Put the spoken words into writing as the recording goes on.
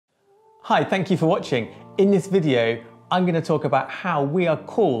Hi, thank you for watching. In this video, I'm going to talk about how we are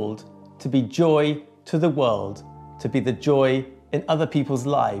called to be joy to the world, to be the joy in other people's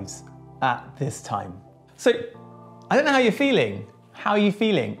lives at this time. So, I don't know how you're feeling. How are you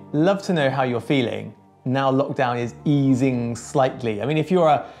feeling? Love to know how you're feeling. Now lockdown is easing slightly. I mean, if you're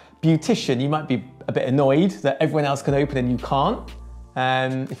a beautician, you might be a bit annoyed that everyone else can open and you can't.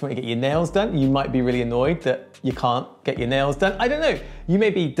 If you want to get your nails done, you might be really annoyed that you can't get your nails done. I don't know. You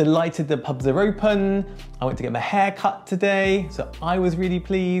may be delighted the pubs are open. I went to get my hair cut today, so I was really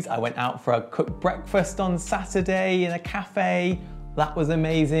pleased. I went out for a cooked breakfast on Saturday in a cafe. That was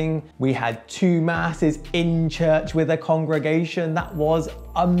amazing. We had 2 masses in church with a congregation. That was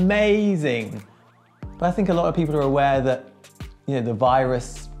amazing. But I think a lot of people are aware that, the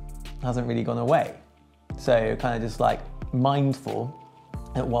virus hasn't really gone away. So kind of just like mindful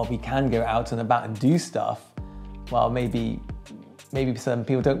that while we can go out and about and do stuff, well, maybe some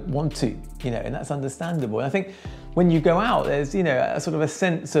people don't want to, and that's understandable. And I think when you go out, there's, a sort of a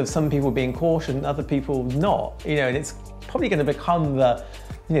sense of some people being cautious and other people not, and it's probably going to become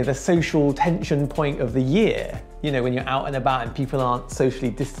the social tension point of the year, when you're out and about and people aren't socially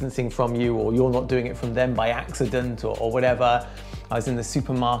distancing from you, or you're not doing it from them by accident or whatever. I was in the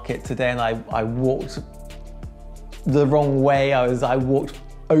supermarket today and I walked the wrong way. I walked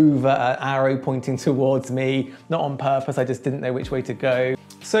over an arrow pointing towards me, not on purpose, I just didn't know which way to go.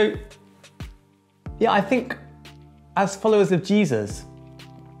 So yeah, I think as followers of Jesus,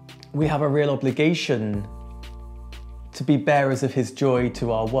 we have a real obligation to be bearers of his joy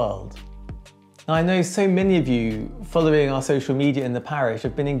to our world. Now, I know so many of you following our social media in the parish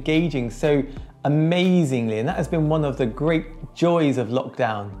have been engaging so amazingly, and that has been one of the great joys of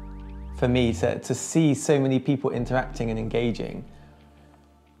lockdown for me, to see so many people interacting and engaging.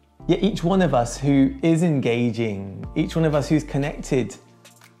 Yet each one of us who is engaging, each one of us who's connected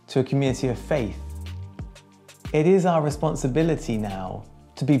to a community of faith, it is our responsibility now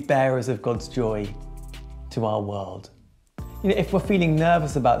to be bearers of God's joy to our world. If we're feeling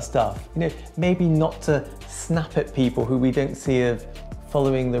nervous about stuff, maybe not to snap at people who we don't see as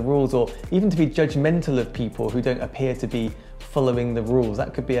following the rules, or even to be judgmental of people who don't appear to be following the rules.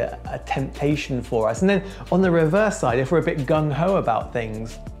 That could be a temptation for us. And then on the reverse side, if we're a bit gung-ho about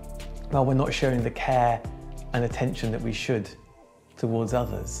things, well, we're not showing the care and attention that we should towards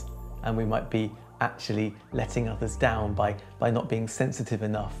others. And we might be actually letting others down by not being sensitive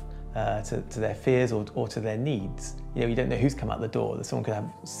enough to their fears or to their needs. You don't know who's come out the door. Someone could have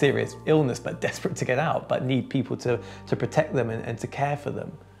serious illness but desperate to get out, but need people to protect them and to care for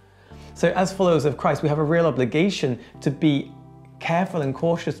them. So as followers of Christ, we have a real obligation to be careful and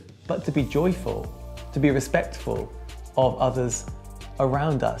cautious, but to be joyful, to be respectful of others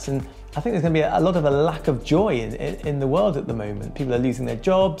around us. And I think there's going to be a lot of a lack of joy in the world at the moment. People are losing their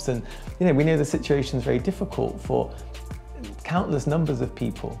jobs, and we know the situation is very difficult for countless numbers of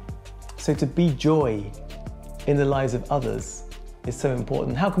people. So to be joy in the lives of others is so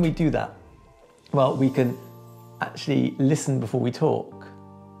important. How can we do that? Well, we can actually listen before we talk.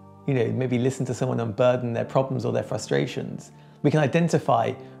 Maybe listen to someone unburden their problems or their frustrations. We can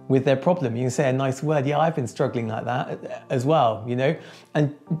identify with their problem. You can say a nice word. Yeah, I've been struggling like that as well,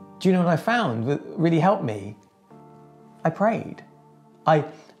 And do you know what I found that really helped me? I prayed. I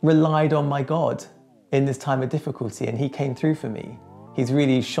relied on my God in this time of difficulty, and he came through for me. He's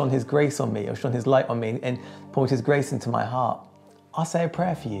really shone his grace on me, or shone his light on me, and poured his grace into my heart. I'll say a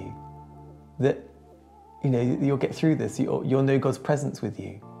prayer for you that, you'll get through this. You'll know God's presence with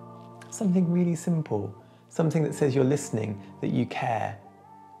you. Something really simple, something that says you're listening, that you care,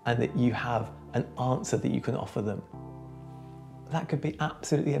 and that you have an answer that you can offer them. That could be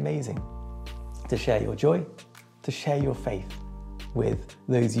absolutely amazing. To share your joy, to share your faith with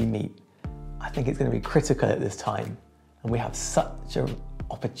those you meet. I think it's going to be critical at this time. And we have such an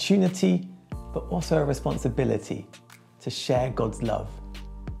opportunity, but also a responsibility to share God's love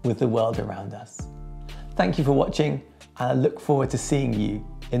with the world around us. Thank you for watching, and I look forward to seeing you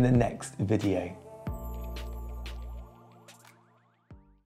in the next video.